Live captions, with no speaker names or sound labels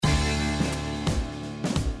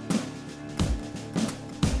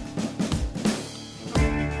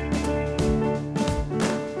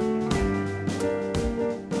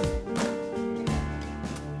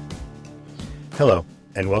Hello,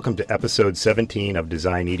 and welcome to episode 17 of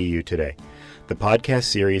Design EDU Today, the podcast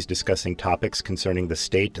series discussing topics concerning the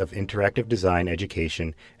state of interactive design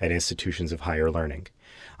education at institutions of higher learning.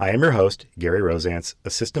 I am your host, Gary Rosance,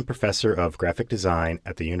 Assistant Professor of Graphic Design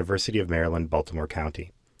at the University of Maryland, Baltimore County.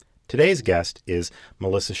 Today's guest is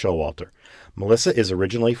Melissa Showalter. Melissa is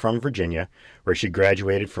originally from Virginia, where she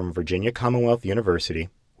graduated from Virginia Commonwealth University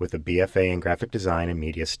with a BFA in Graphic Design and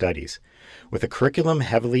Media Studies. With a curriculum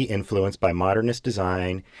heavily influenced by modernist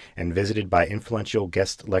design and visited by influential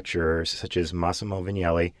guest lecturers such as Massimo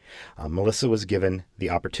Vignelli, Melissa was given the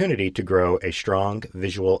opportunity to grow a strong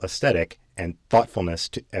visual aesthetic and thoughtfulness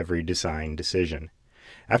to every design decision.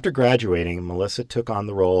 After graduating, Melissa took on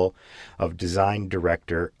the role of design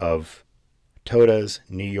director of TODA's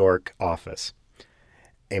New York office,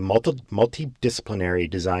 a multidisciplinary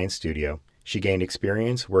design studio. She gained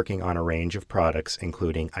experience working on a range of products,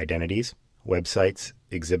 including identities, websites,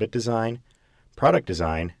 exhibit design, product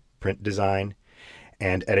design, print design,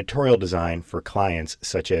 and editorial design for clients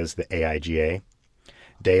such as the AIGA,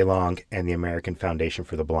 Daylong, and the American Foundation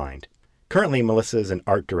for the Blind. Currently, Melissa is an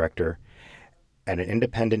art director at an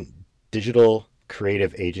independent digital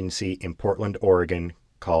creative agency in Portland, Oregon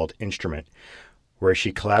called Instrument, where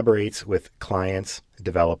she collaborates with clients,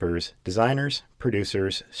 developers, designers,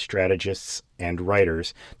 producers, strategists, and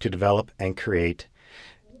writers to develop and create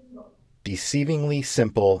deceivingly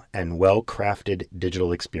simple and well-crafted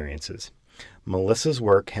digital experiences. Melissa's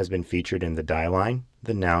work has been featured in the Die Line,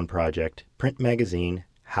 The Noun Project, Print Magazine,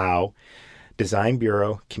 How, Design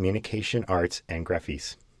Bureau, Communication Arts, and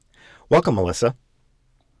Graphice. Welcome, Melissa.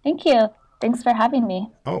 Thank you. Thanks for having me.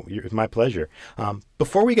 Oh, it's my pleasure.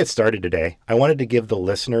 Before we get started today, I wanted to give the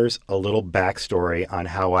listeners a little backstory on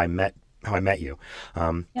how I met you.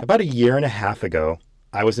 About a year and a half ago,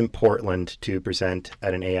 I was in Portland to present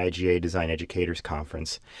at an AIGA Design Educators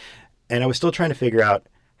Conference, and I was still trying to figure out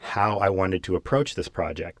how I wanted to approach this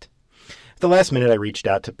project. At the last minute, I reached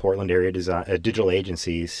out to Portland area digital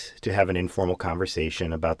agencies to have an informal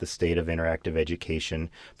conversation about the state of interactive education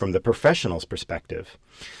from the professional's perspective.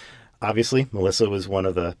 Obviously, Melissa was one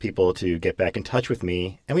of the people to get back in touch with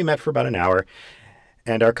me, and we met for about an hour,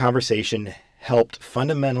 and our conversation helped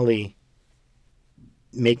fundamentally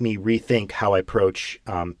make me rethink how I approach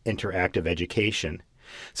interactive education.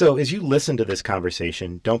 So as you listen to this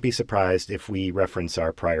conversation, don't be surprised if we reference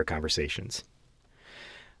our prior conversations.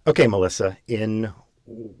 Okay, Melissa, in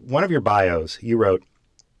one of your bios, you wrote,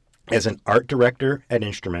 "As an art director at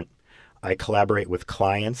Instrument, I collaborate with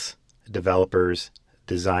clients, developers,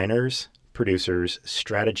 designers, producers,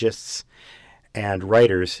 strategists, and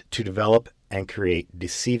writers to develop and create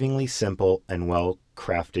deceivingly simple and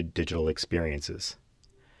well-crafted digital experiences."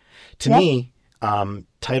 To me,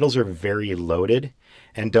 titles are very loaded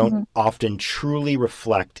and don't often truly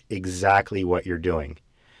reflect exactly what you're doing.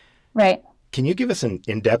 Right. Can you give us an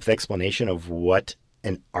in-depth explanation of what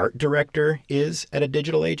an art director is at a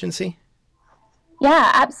digital agency?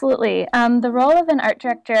 Yeah, absolutely. The role of an art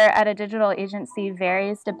director at a digital agency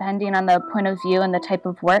varies depending on the point of view and the type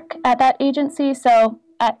of work at that agency. So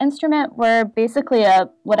at Instrument, we're basically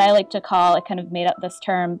what I like to call, I kind of made up this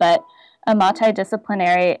term, but a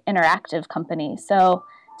multidisciplinary interactive company. So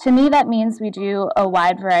to me, that means we do a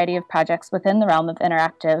wide variety of projects within the realm of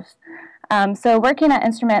interactive. So working at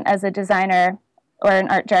Instrument as a designer or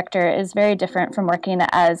an art director is very different from working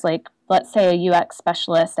as, like, let's say, a UX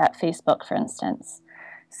specialist at Facebook, for instance.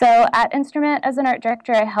 So at Instrument, as an art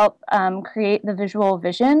director, I help create the visual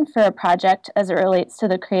vision for a project as it relates to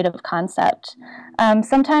the creative concept.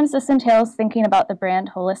 Sometimes this entails thinking about the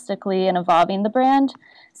brand holistically and evolving the brand.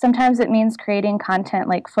 Sometimes it means creating content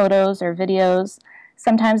like photos or videos.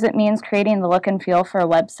 Sometimes it means creating the look and feel for a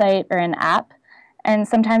website or an app. And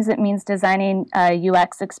sometimes it means designing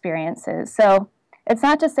UX experiences. So it's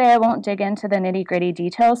not to say I won't dig into the nitty-gritty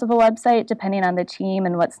details of a website depending on the team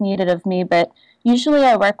and what's needed of me, but usually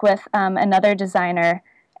I work with another designer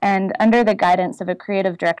and under the guidance of a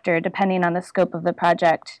creative director depending on the scope of the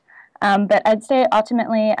project. But I'd say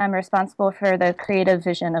ultimately I'm responsible for the creative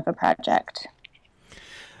vision of a project.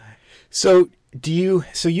 So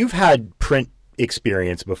you've had print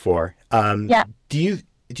experience before. Yeah.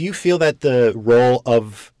 Do you feel that the role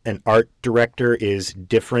of an art director is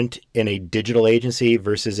different in a digital agency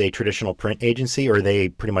versus a traditional print agency, or are they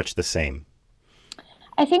pretty much the same?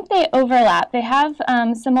 I think they overlap. They have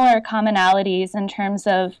similar commonalities in terms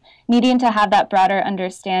of needing to have that broader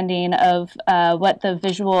understanding of what the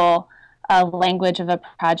visual language of a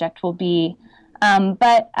project will be.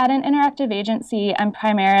 But at an interactive agency, I'm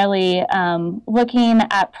primarily looking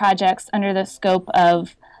at projects under the scope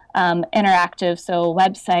of interactive, so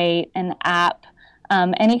website, an app,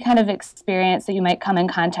 any kind of experience that you might come in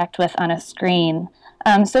contact with on a screen.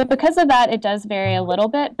 So because of that, it does vary a little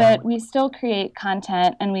bit, but we still create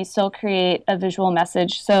content and we still create a visual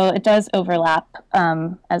message. So it does overlap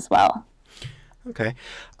as well. Okay.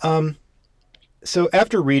 So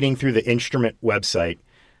after reading through the Instrument website,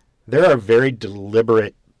 there are very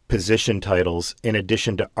deliberate position titles in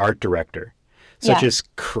addition to art director, such as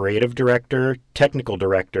creative director, technical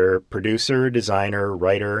director, producer, designer,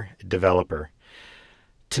 writer, developer.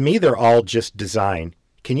 To me, they're all just design.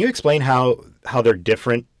 Can you explain how they're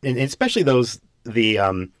different, and especially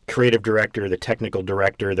the creative director, the technical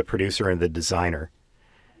director, the producer, and the designer?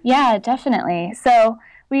 Yeah, definitely. So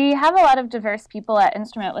we have a lot of diverse people at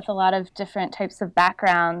Instrument with a lot of different types of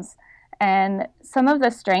backgrounds. And some of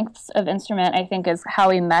the strengths of Instrument, I think, is how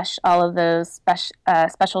we mesh all of those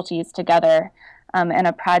specialties together in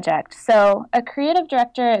a project. So a creative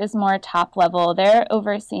director is more top level. They're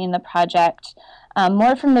overseeing the project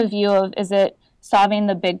more from the view of, is it solving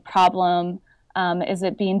the big problem? Is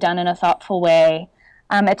it being done in a thoughtful way?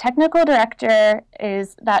 A technical director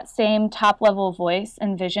is that same top-level voice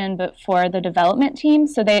and vision, but for the development team.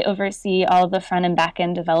 So they oversee all of the front and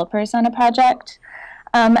back-end developers on a project.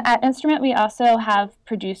 At Instrument, we also have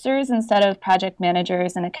producers instead of project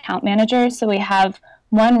managers and account managers. So we have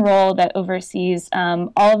one role that oversees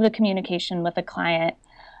all of the communication with the client.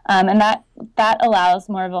 And that allows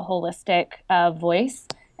more of a holistic voice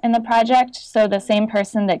in the project. So the same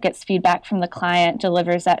person that gets feedback from the client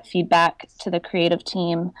delivers that feedback to the creative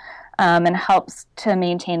team and helps to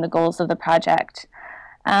maintain the goals of the project.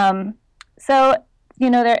 There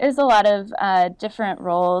is a lot of different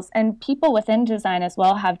roles, and people within design as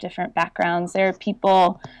well have different backgrounds. There are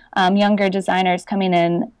people, younger designers coming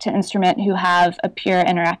in to Instrument who have a pure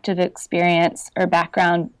interactive experience or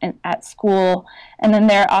background at school. And then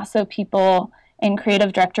there are also people in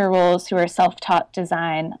creative director roles who are self-taught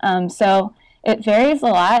design. So it varies a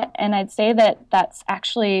lot, and I'd say that that's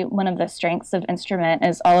actually one of the strengths of Instrument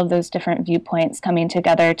is all of those different viewpoints coming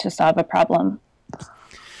together to solve a problem.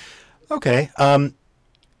 Okay.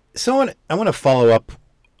 So I want to follow up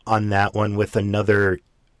on that one with another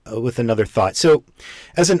thought. So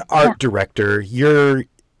as an art director, you're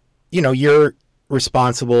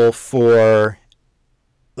responsible for,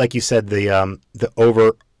 like you said, the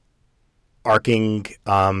overarching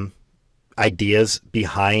ideas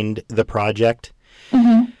behind the project.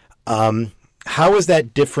 Mm-hmm. How is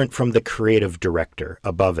that different from the creative director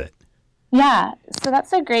above it? Yeah, so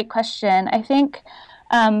that's a great question. I think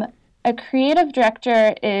a creative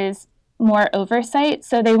director is more oversight,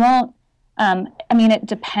 so they won't, it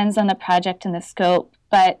depends on the project and the scope,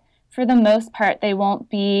 but for the most part, they won't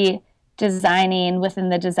be designing within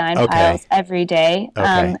the design files every day.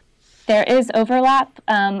 Okay. There is overlap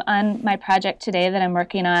on my project today that I'm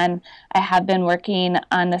working on. I have been working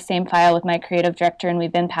on the same file with my creative director, and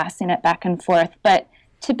we've been passing it back and forth, but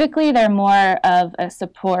typically they're more of a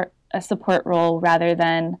support role rather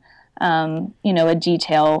than a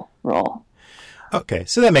detail role. Okay,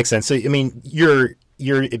 so that makes sense. So, you're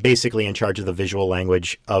basically in charge of the visual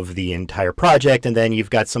language of the entire project, and then you've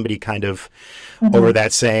got somebody kind of over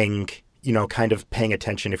that saying, kind of paying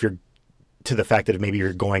attention if you're to the fact that maybe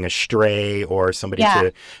you're going astray, or somebody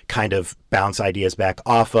to kind of bounce ideas back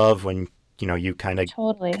off of when, you kind of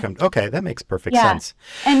totally. Okay, that makes perfect sense.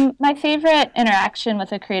 And my favorite interaction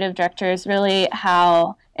with a creative director is really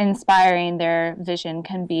how inspiring their vision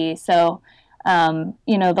can be. So,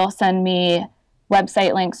 they'll send me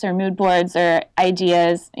website links or mood boards or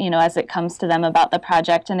ideas, as it comes to them about the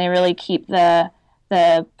project, and they really keep the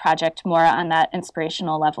project more on that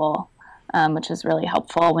inspirational level, which is really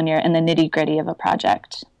helpful when you're in the nitty-gritty of a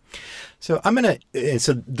project. So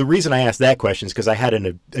so the reason I asked that question is because I had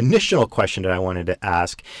an initial question that I wanted to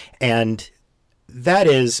ask, and that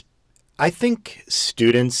is, I think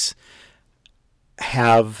students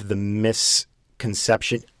have the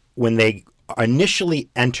misconception when they initially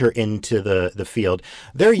enter into the field.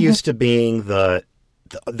 They're used to being the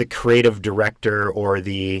creative director or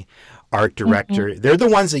the art director. They're the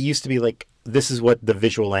ones that used to be like, this is what the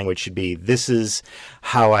visual language should be. This is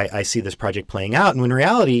how I see this project playing out. And in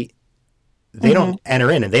reality, they don't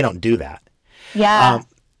enter in and they don't do that. Yeah.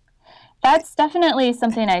 That's definitely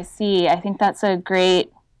something I see. I think that's a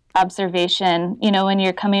great observation. When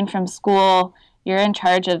you're coming from school, you're in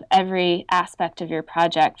charge of every aspect of your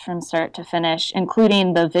project from start to finish,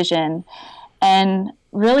 including the vision. And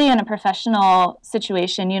really, in a professional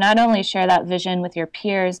situation, you not only share that vision with your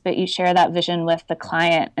peers, but you share that vision with the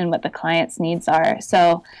client and what the client's needs are.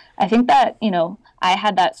 So I think that, I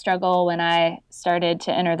had that struggle when I started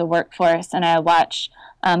to enter the workforce, and I watch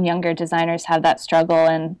younger designers have that struggle.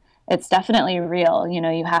 And it's definitely real.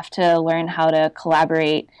 You have to learn how to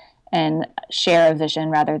collaborate and share a vision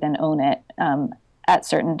rather than own it at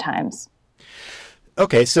certain times.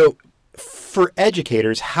 Okay, so for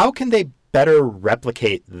educators, how can they better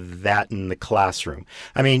replicate that in the classroom?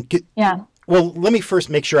 I mean, Yeah. well, let me first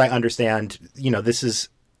make sure I understand, this is,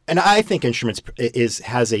 and I think Instruments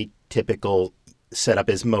has a typical setup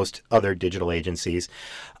as most other digital agencies.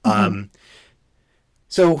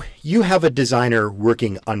 So you have a designer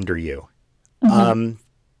working under you.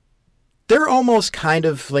 They're almost kind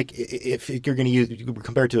of like, if you're going to use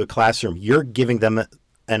compare it to a classroom, you're giving them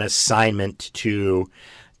an assignment to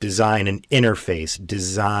design an interface,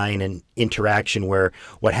 design an interaction where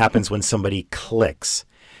what happens when somebody clicks.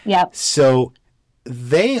 Yep. So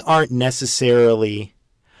they aren't necessarily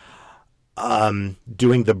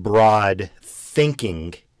doing the broad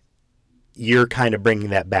thinking. You're kind of bringing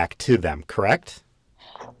that back to them, correct?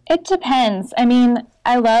 It depends. I mean,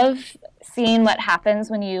 I love seeing what happens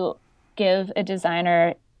when you give a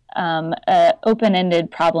designer an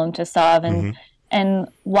open-ended problem to solve and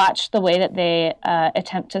watch the way that they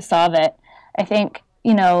attempt to solve it. I think,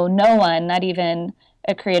 no one, not even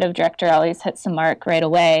a creative director, always hits the mark right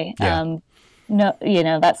away. Yeah. No,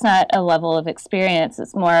 that's not a level of experience.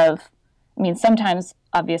 It's more of, sometimes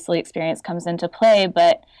obviously experience comes into play,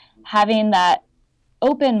 but having that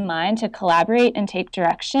open mind to collaborate and take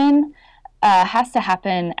direction has to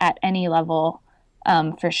happen at any level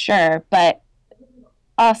for sure. But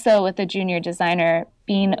also with a junior designer,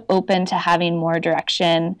 being open to having more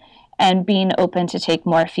direction and being open to take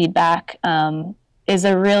more feedback is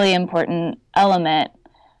a really important element.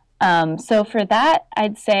 So for that,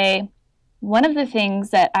 I'd say one of the things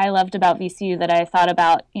that I loved about VCU that I thought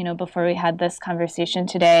about, before we had this conversation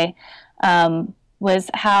today, was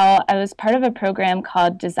how I was part of a program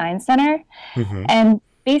called Design Center. And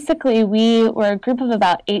basically, we were a group of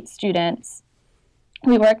about 8 students.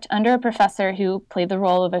 We worked under a professor who played the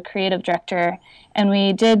role of a creative director, and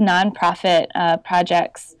we did nonprofit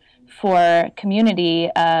projects for community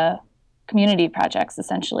projects,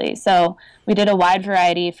 essentially. So we did a wide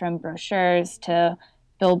variety from brochures to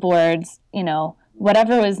billboards,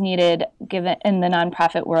 whatever was needed given in the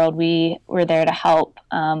nonprofit world, we were there to help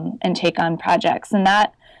and take on projects. And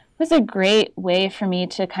that was a great way for me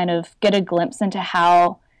to kind of get a glimpse into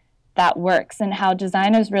how that works and how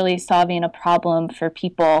design is really solving a problem for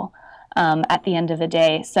people at the end of the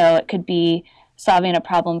day. So it could be solving a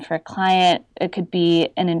problem for a client. It could be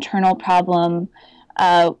an internal problem.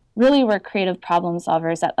 Really, we're creative problem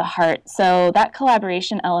solvers at the heart. So that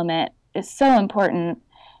collaboration element is so important.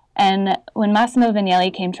 And when Massimo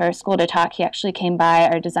Vignelli came to our school to talk, he actually came by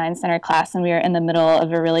our design center class, and we were in the middle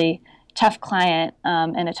of a really tough client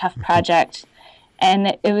and a tough project.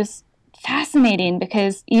 And it was fascinating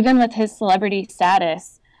because even with his celebrity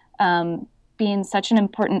status, being such an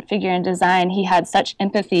important figure in design, he had such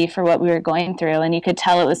empathy for what we were going through, and you could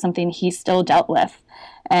tell it was something he still dealt with.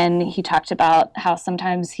 And he talked about how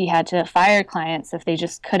sometimes he had to fire clients if they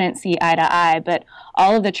just couldn't see eye to eye, but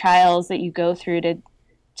all of the trials that you go through to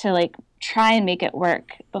like try and make it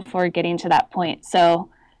work before getting to that point. So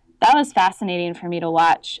that was fascinating for me to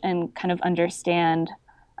watch and kind of understand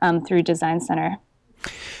through Design Center.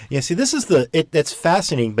 Yeah, see, this is that's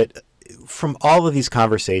fascinating, but from all of these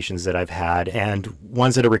conversations that I've had, and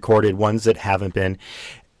ones that are recorded, ones that haven't been,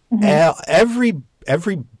 every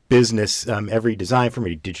business, every design firm,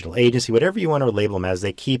 every digital agency, whatever you want to label them as,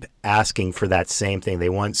 they keep asking for that same thing. They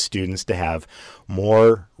want students to have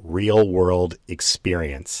more real world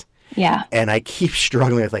experience. Yeah. And I keep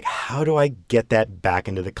struggling with, like, how do I get that back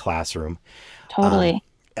into the classroom? Totally.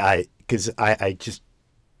 Because I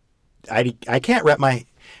can't wrap my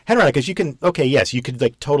head around it, because you can, okay, yes, you could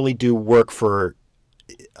like totally do work for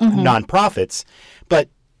nonprofits, but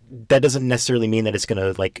that doesn't necessarily mean that it's going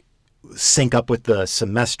to like sync up with the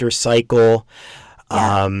semester cycle.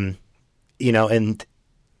 Yeah. And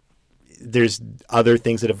there's other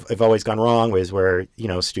things that have always gone wrong, where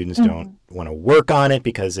students don't want to work on it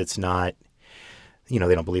because it's not, they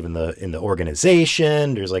don't believe in the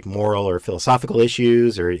organization. There's like moral or philosophical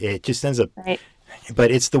issues, or it just ends up. Right.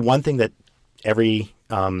 But it's the one thing that every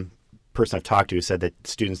person I've talked to said, that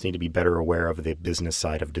students need to be better aware of the business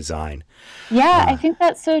side of design. Yeah, I think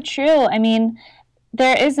that's so true. I mean,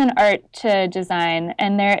 there is an art to design,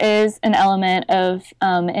 and there is an element of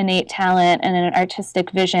innate talent and an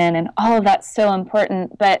artistic vision, and all of that's so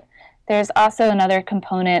important. But there's also another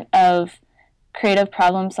component of creative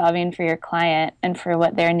problem solving for your client and for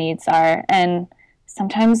what their needs are. And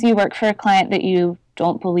sometimes you work for a client that you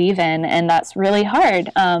don't believe in, and that's really hard.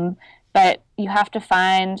 But you have to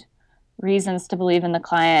find reasons to believe in the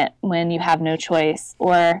client when you have no choice,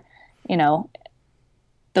 or you know,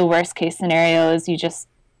 the worst case scenario is you just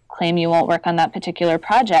claim you won't work on that particular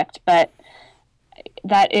project. But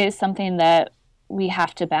that is something that we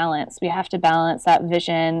have to balance. We have to balance that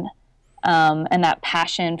vision and that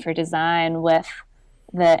passion for design with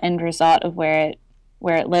the end result of where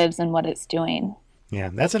it lives and what it's doing. Yeah,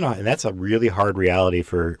 that's a really hard reality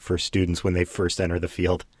for students when they first enter the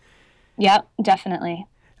field. Yep, definitely.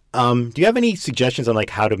 Do you have any suggestions on like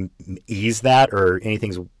how to ease that, or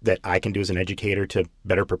anything that I can do as an educator to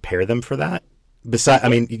better prepare them for that? Besides, I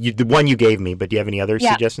mean, the one you gave me, but do you have any other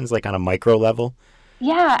suggestions, like on a micro level?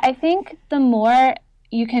 Yeah, I think the more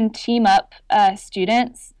you can team up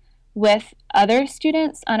students with other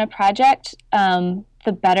students on a project,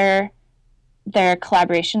 the better their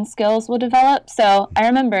collaboration skills will develop. So I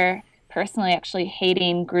remember personally actually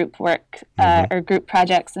hating group work or group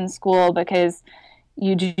projects in school because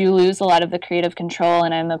you do lose a lot of the creative control,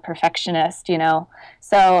 and I'm a perfectionist, you know.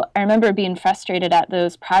 So I remember being frustrated at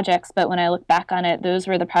those projects, but when I look back on it, those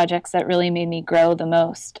were the projects that really made me grow the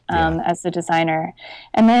most as a designer.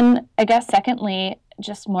 And then I guess secondly,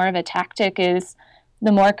 just more of a tactic is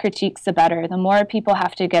the more critiques, the better. The more people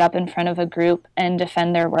have to get up in front of a group and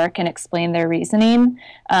defend their work and explain their reasoning,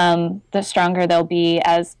 the stronger they'll be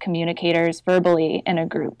as communicators verbally in a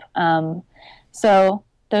group. So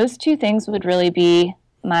those two things would really be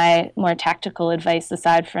my more tactical advice,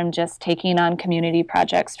 aside from just taking on community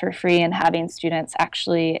projects for free and having students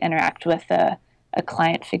actually interact with a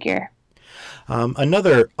client figure.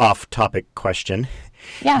 Another off-topic question.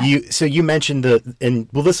 Yeah. So you mentioned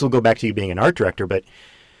this will go back to you being an art director, but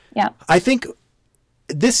yeah, I think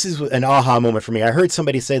this is an aha moment for me. I heard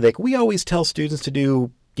somebody say, like, we always tell students to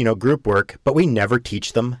do, group work, but we never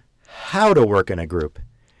teach them how to work in a group.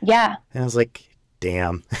 Yeah. And I was like,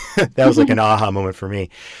 damn, that was like an aha moment for me.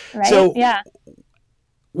 Right. So yeah.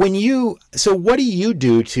 What do you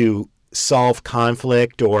do to solve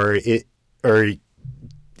conflict, or is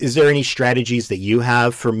there any strategies that you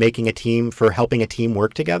have for helping a team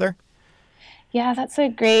work together? Yeah, that's a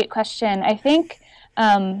great question. I think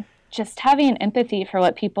just having empathy for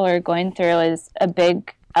what people are going through is a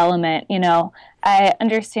big element. I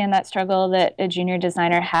understand that struggle that a junior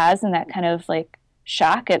designer has, and that kind of like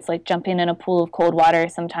shock. It's like jumping in a pool of cold water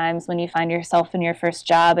sometimes when you find yourself in your first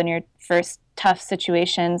job and your first tough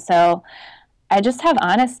situation. So I just have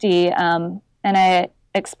honesty, and I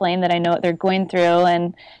explain that I know what they're going through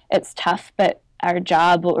and it's tough, but our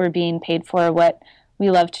job, what we're being paid for, what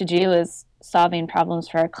we love to do is solving problems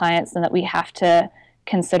for our clients, and that we have to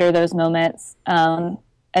consider those moments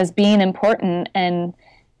as being important and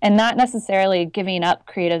not necessarily giving up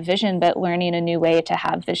creative vision, but learning a new way to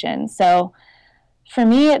have vision. So for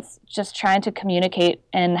me, it's just trying to communicate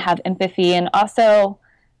and have empathy, and also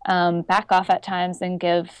back off at times and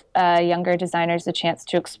give younger designers a chance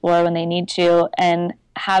to explore when they need to, and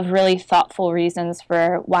have really thoughtful reasons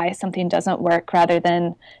for why something doesn't work, rather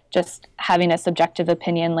than just having a subjective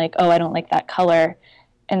opinion like, oh, I don't like that color.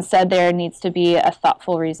 Instead, there needs to be a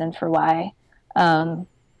thoughtful reason for why.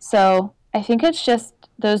 So I think it's just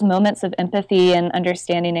those moments of empathy and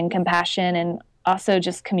understanding and compassion, and also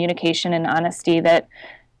just communication and honesty that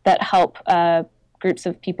help groups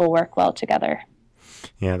of people work well together.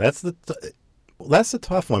 Yeah, that's the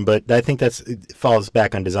tough one, but I think it falls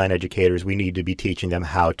back on design educators. We need to be teaching them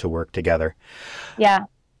how to work together. Yeah.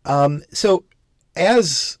 So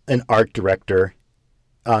as an art director,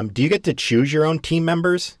 do you get to choose your own team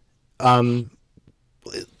members? I'm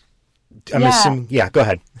assuming, go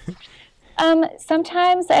ahead.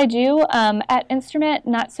 Sometimes I do. At Instrument,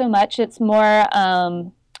 not so much. It's more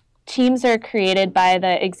teams are created by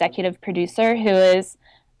the executive producer, who is,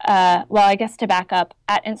 I guess to back up,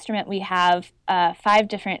 at Instrument we have 5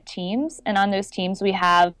 different teams, and on those teams we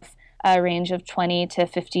have a range of 20 to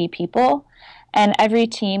 50 people, and every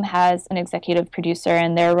team has an executive producer,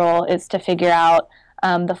 and their role is to figure out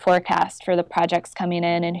the forecast for the projects coming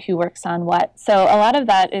in and who works on what. So a lot of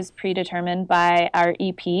that is predetermined by our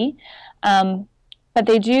EP, but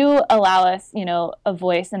they do allow us, a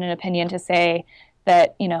voice and an opinion to say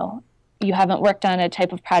that, you haven't worked on a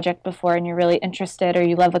type of project before and you're really interested, or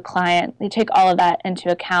you love a client. They take all of that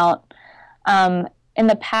into account. In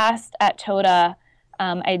the past at TOTA,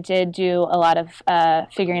 I did do a lot of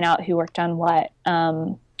figuring out who worked on what.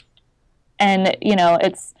 And,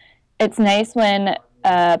 it's nice when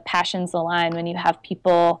passions align, when you have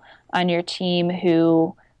people on your team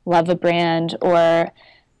who love a brand or,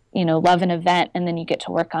 love an event, and then you get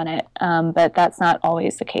to work on it. But that's not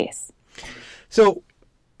always the case. So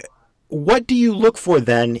what do you look for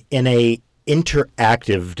then in a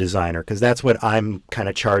interactive designer? Because that's what I'm kind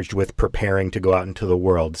of charged with preparing to go out into the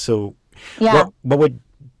world. So what would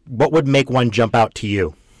what would make one jump out to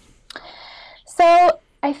you? So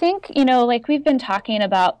I think, like we've been talking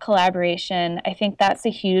about collaboration, I think that's a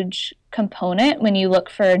huge component when you look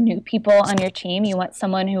for new people on your team. You want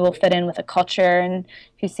someone who will fit in with a culture and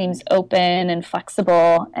who seems open and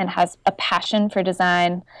flexible and has a passion for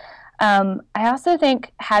design. I also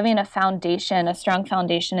think having a strong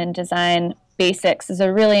foundation in design basics is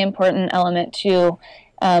a really important element too.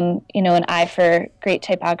 An eye for great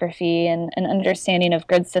typography and an understanding of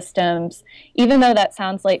grid systems. Even though that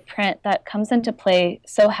sounds like print, that comes into play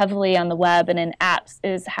so heavily on the web and in apps,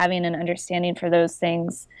 is having an understanding for those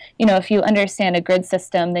things. If you understand a grid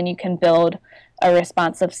system, then you can build a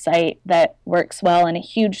responsive site that works well on a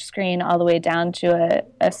huge screen all the way down to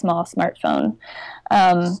a small smartphone.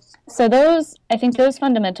 So I think those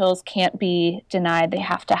fundamentals can't be denied. They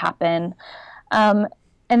have to happen.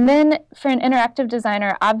 And then for an interactive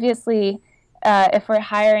designer, obviously, if we're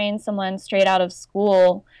hiring someone straight out of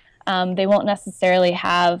school, they won't necessarily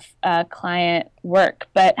have client work.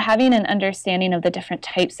 But having an understanding of the different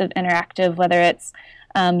types of interactive, whether it's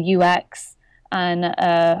UX on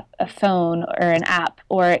a phone or an app,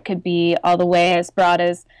 or it could be all the way as broad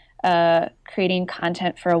as creating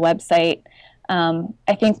content for a website,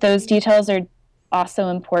 I think those details are also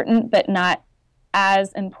important, but not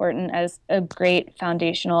as important as a great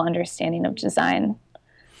foundational understanding of design.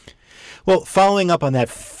 Well, following up on that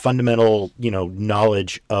fundamental,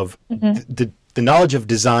 knowledge of the knowledge of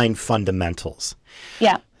design fundamentals.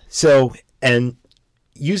 Yeah. So, and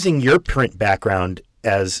using your print background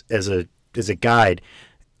as a guide,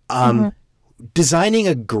 designing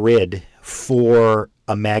a grid for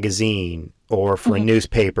a magazine or for a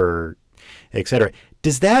newspaper, etc.,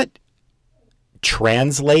 does that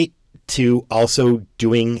translate to also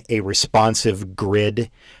doing a responsive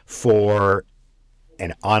grid for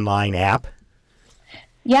an online app?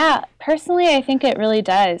 Yeah, personally, I think it really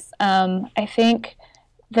does. I think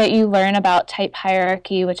that you learn about type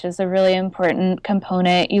hierarchy, which is a really important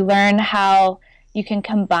component. You learn how you can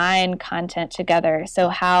combine content together. So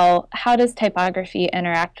how does typography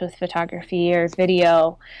interact with photography or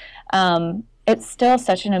video? It's still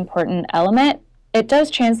such an important element. It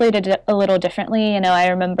does translate a little differently. I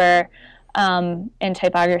remember in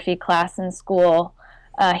typography class in school,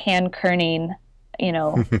 hand kerning,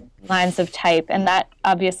 lines of type, and that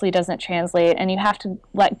obviously doesn't translate. And you have to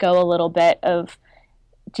let go a little bit of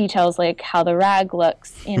details like how the rag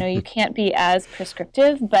looks. You can't be as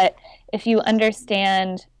prescriptive, but if you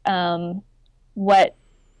understand what,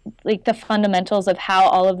 like the fundamentals of how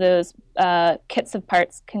all of those kits of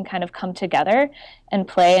parts can kind of come together and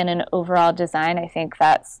play in an overall design, I think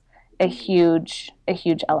that's a huge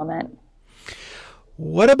element.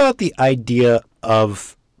 What about the idea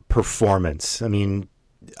of performance? I mean,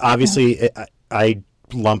 obviously, I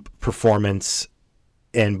lump performance,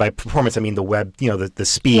 and by performance, I mean the web, the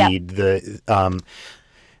speed, the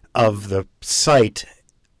of the site,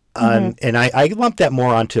 and I lump that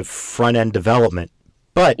more onto front end development.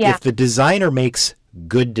 But if the designer makes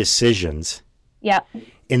good decisions,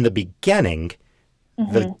 in the beginning,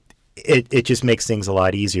 it just makes things a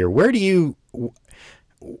lot easier. Where do you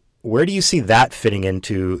see that fitting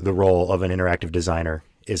into the role of an interactive designer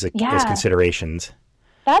as considerations?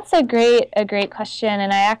 That's a great question,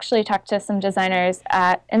 and I actually talked to some designers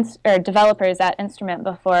or developers at Instrument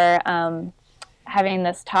before having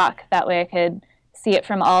this talk. That way I could see it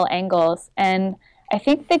from all angles. And I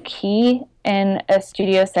think the key in a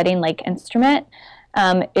studio setting like Instrument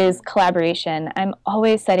is collaboration. I'm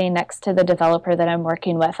always sitting next to the developer that I'm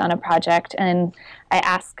working with on a project, and I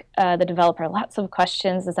ask the developer lots of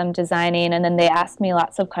questions as I'm designing, and then they ask me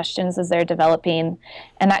lots of questions as they're developing,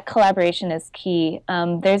 and that collaboration is key.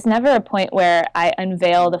 There's never a point where I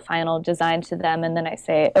unveil the final design to them and then I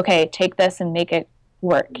say, okay, take this and make it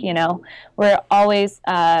work. We're always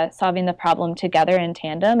solving the problem together in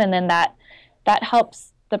tandem, and then that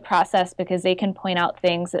helps the process because they can point out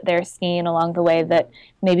things that they're seeing along the way that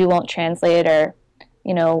maybe won't translate or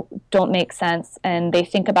don't make sense, and they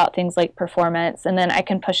think about things like performance, and then I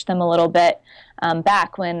can push them a little bit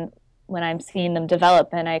back when I'm seeing them develop,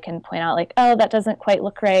 and I can point out like, oh, that doesn't quite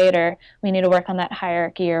look right, or we need to work on that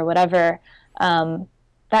hierarchy or whatever.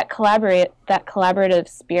 That collaborative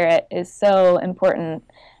spirit is so important,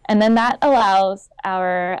 and then that allows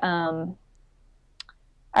our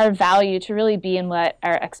value to really be in what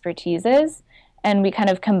our expertise is, and we kind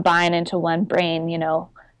of combine into one brain.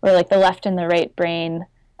 We're like the left and the right brain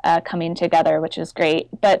coming together, which is great.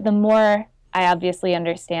 But the more I obviously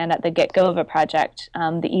understand at the get-go of a project,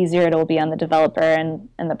 the easier it will be on the developer and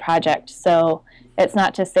the project. So it's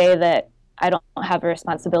not to say that I don't have a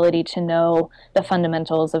responsibility to know the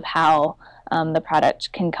fundamentals of how the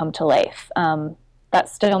product can come to life.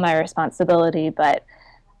 That's still my responsibility, but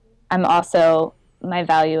I'm also my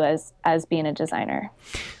value as being a designer.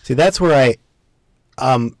 See, that's where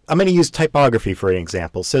I'm going to use typography for an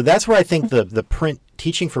example. So that's where I think the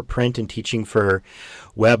teaching for print and teaching for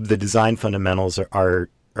web, the design fundamentals are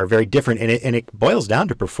very different, and it boils down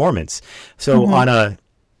to performance. So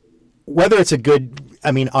whether it's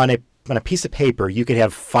on a piece of paper, you could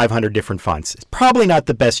have 500 different fonts. It's probably not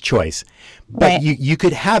the best choice, but right. you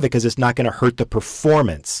could have it because it's not going to hurt the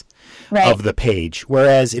performance right. of the page.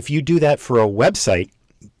 Whereas if you do that for a website,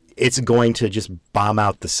 it's going to just bomb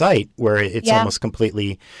out the site where it's almost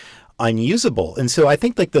completely unusable. And so I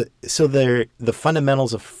think like the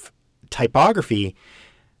fundamentals of typography,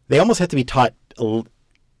 they almost have to be taught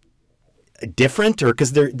different, or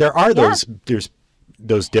because there are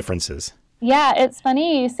those differences. Yeah, it's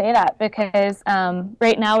funny you say that because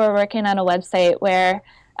right now we're working on a website where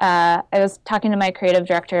I was talking to my creative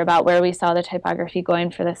director about where we saw the typography going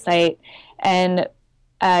for the site, and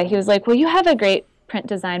he was like, well, you have a great print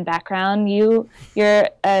design background. Your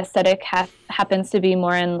aesthetic happens to be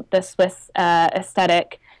more in the Swiss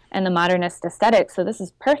aesthetic and the modernist aesthetic, so this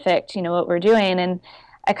is perfect, what we're doing. And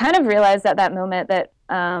I kind of realized at that moment that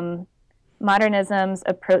modernism's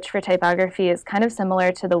approach for typography is kind of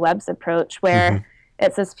similar to the web's approach, where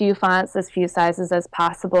it's as few fonts, as few sizes as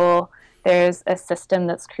possible. There's a system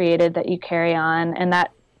that's created that you carry on, and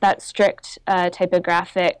that strict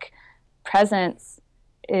typographic presence,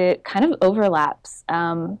 it kind of overlaps.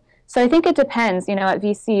 So I think it depends. At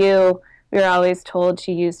VCU, we were always told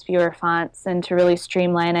to use fewer fonts and to really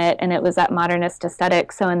streamline it, and it was that modernist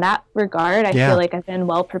aesthetic. So in that regard, I feel like I've been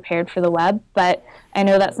well prepared for the web, but I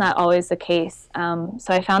know that's not always the case. So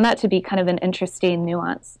I found that to be kind of an interesting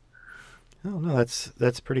nuance. Oh, no,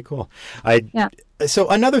 that's pretty cool. So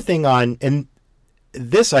another thing and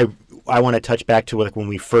this I want to touch back to like when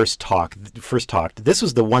we first talked. This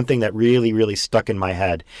was the one thing that really, really stuck in my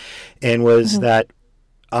head, and was that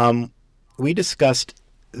we discussed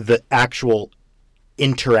the actual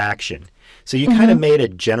interaction. So you kind of made a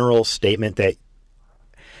general statement that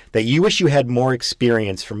you wish you had more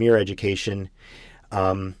experience from your education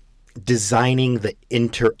designing the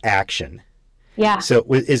interaction. Yeah. So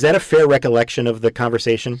is that a fair recollection of the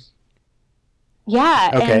conversation?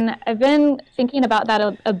 Yeah, okay. And I've been thinking about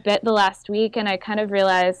that a bit the last week, and I kind of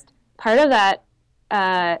realized part of that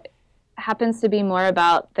happens to be more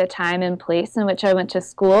about the time and place in which I went to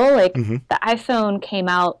school. Like the iPhone came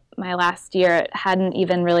out my last year. It hadn't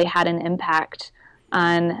even really had an impact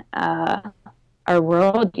on our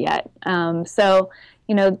world yet. So,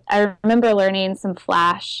 I remember learning some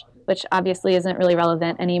Flash, which obviously isn't really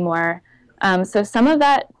relevant anymore. So some of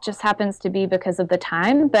that just happens to be because of the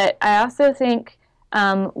time, but I also think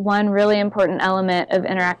one really important element of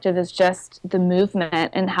interactive is just the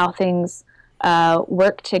movement and how things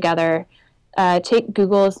work together. Take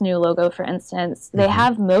Google's new logo, for instance. They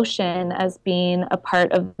have motion as being a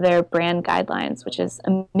part of their brand guidelines, which is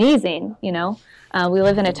amazing. We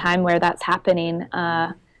live in a time where that's happening.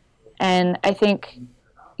 And I think,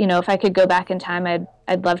 if I could go back in time,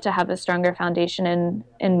 I'd love to have a stronger foundation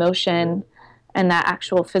in motion and that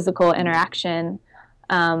actual physical interaction.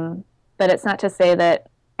 But it's not to say that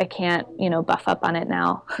I can't, buff up on it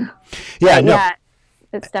now. Yeah,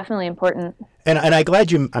 it's definitely important. And I'm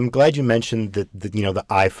glad you mentioned the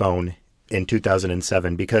iPhone in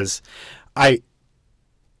 2007, because I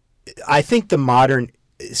think the modern,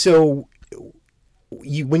 so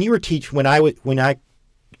when I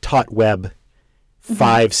taught web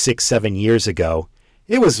 5, 6, 7 years ago,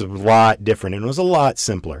 it was a lot different and it was a lot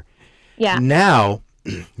simpler. Yeah. Now,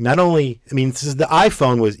 not only, this is the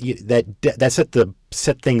iPhone was that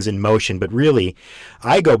set things in motion, but really,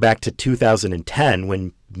 I go back to 2010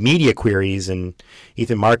 when Media Queries and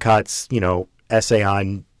Ethan Marcotte's essay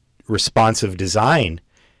on responsive design.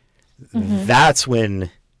 That's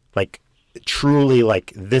when truly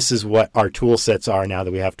this is what our tool sets are now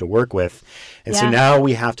that we have to work with, and so now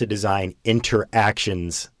we have to design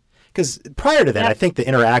interactions, because prior to that, I think the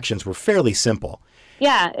interactions were fairly simple.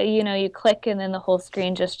 Yeah, you click and then the whole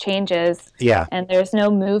screen just changes. Yeah. And there's no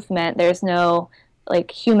movement. There's no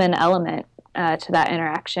human element to that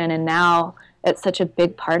interaction. And now it's such a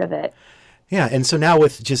big part of it. Yeah. And so now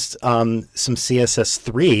with just some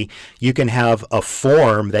CSS3, you can have a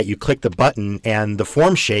form that you click the button and the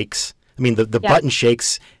form shakes. The button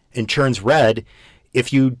shakes and turns red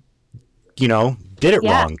if you did it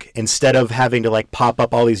wrong, instead of having to pop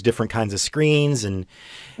up all these different kinds of screens. And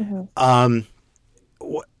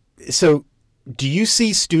so do you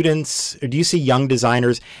see students, or do you see young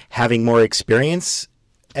designers having more experience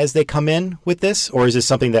as they come in with this? Or is this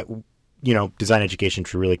something that, design education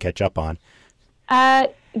should really catch up on?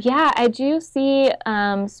 Yeah, I do see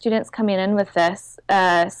students coming in with this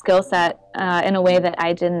skill set in a way that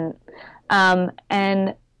I didn't.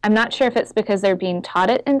 And I'm not sure if it's because they're being taught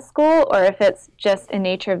it in school or if it's just in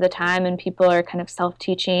nature of the time and people are kind of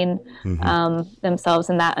self-teaching themselves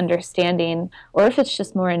in that understanding, or if it's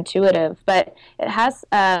just more intuitive. But it has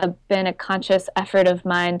been a conscious effort of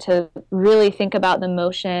mine to really think about the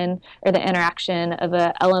motion or the interaction of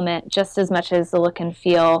an element just as much as the look and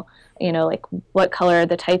feel. Like what color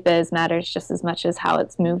the type is matters just as much as how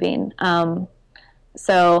it's moving.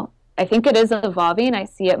 So I think it is evolving. I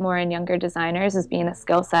see it more in younger designers as being a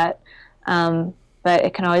skill set, but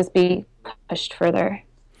it can always be pushed further.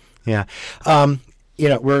 Yeah.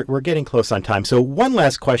 We're getting close on time. So one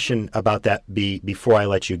last question about that before I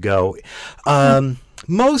let you go.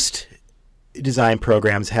 Most design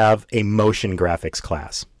programs have a motion graphics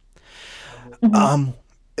class.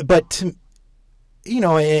 But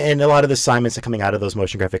and a lot of the assignments that coming out of those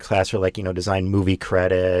motion graphics class are like, design movie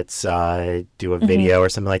credits, do a video or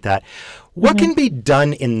something like that. What can be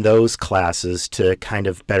done in those classes to kind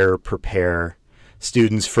of better prepare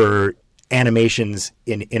students for animations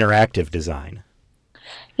in interactive design?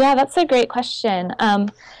 Yeah, that's a great question.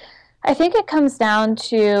 I think it comes down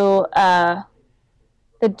to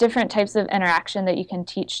the different types of interaction that you can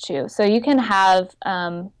teach to. So you can have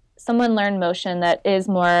someone learn motion that is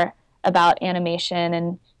more about animation,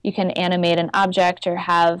 and you can animate an object or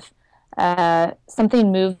have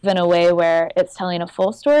something move in a way where it's telling a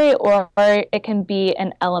full story, or it can be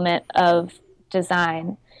an element of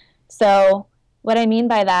design. So what I mean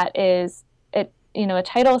by that is a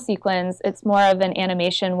title sequence, it's more of an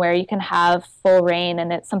animation where you can have full reign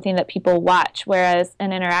and it's something that people watch, whereas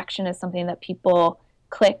an interaction is something that people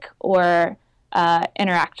click or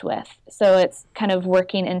interact with. So it's kind of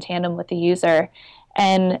working in tandem with the user.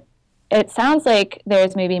 And it sounds like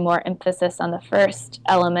there's maybe more emphasis on the first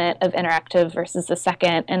element of interactive versus the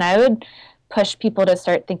second. And I would push people to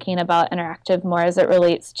start thinking about interactive more as it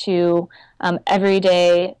relates to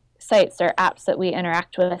everyday sites or apps that we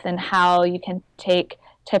interact with, and how you can take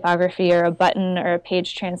typography or a button or a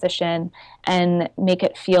page transition and make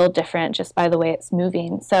it feel different just by the way it's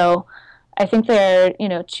moving. So I think there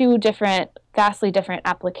are, two vastly different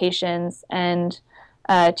applications, and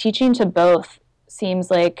teaching to both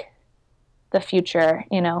seems like the future,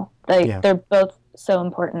 they're both so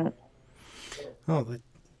important. Oh,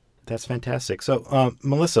 that's fantastic. So,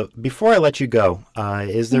 Melissa, before I let you go,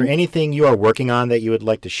 is there anything you are working on that you would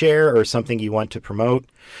like to share, or something you want to promote,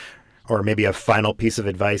 or maybe a final piece of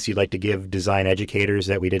advice you'd like to give design educators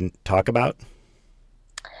that we didn't talk about?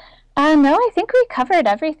 No, I think we covered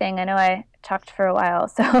everything. I know I talked for a while,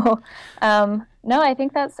 so no, I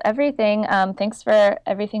think that's everything. Thanks for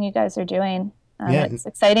everything you guys are doing. It's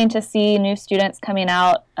exciting to see new students coming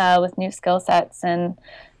out with new skill sets and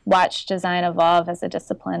watch design evolve as a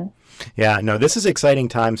discipline. Yeah, no, this is exciting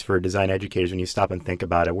times for design educators when you stop and think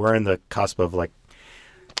about it. We're in the cusp of, like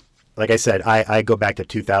I said, I go back to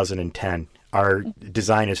 2010. Our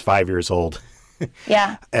design is 5 years old in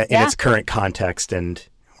its current context, and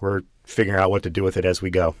we're figuring out what to do with it as we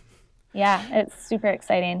go. Yeah, it's super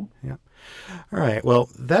exciting. Yeah. All right. Well,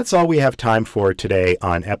 that's all we have time for today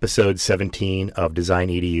on episode 17 of Design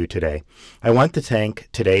EDU Today. I want to thank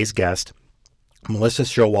today's guest, Melissa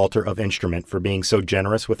Showalter of Instrument, for being so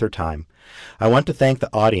generous with her time. I want to thank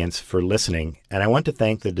the audience for listening, and I want to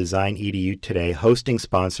thank the Design EDU Today hosting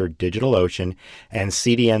sponsor DigitalOcean and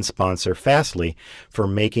CDN sponsor Fastly for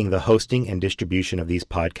making the hosting and distribution of these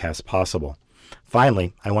podcasts possible.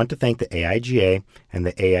 Finally, I want to thank the AIGA and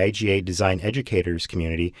the AIGA Design Educators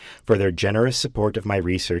community for their generous support of my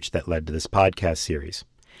research that led to this podcast series.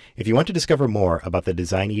 If you want to discover more about the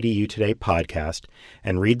Design EDU Today podcast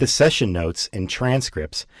and read the session notes and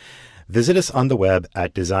transcripts, visit us on the web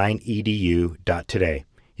at designedu.today.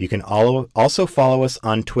 You can also follow us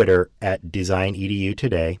on Twitter at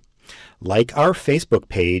DesignEDUToday, like our Facebook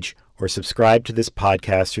page, or subscribe to this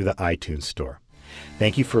podcast through the iTunes Store.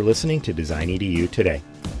 Thank you for listening to Design EDU Today.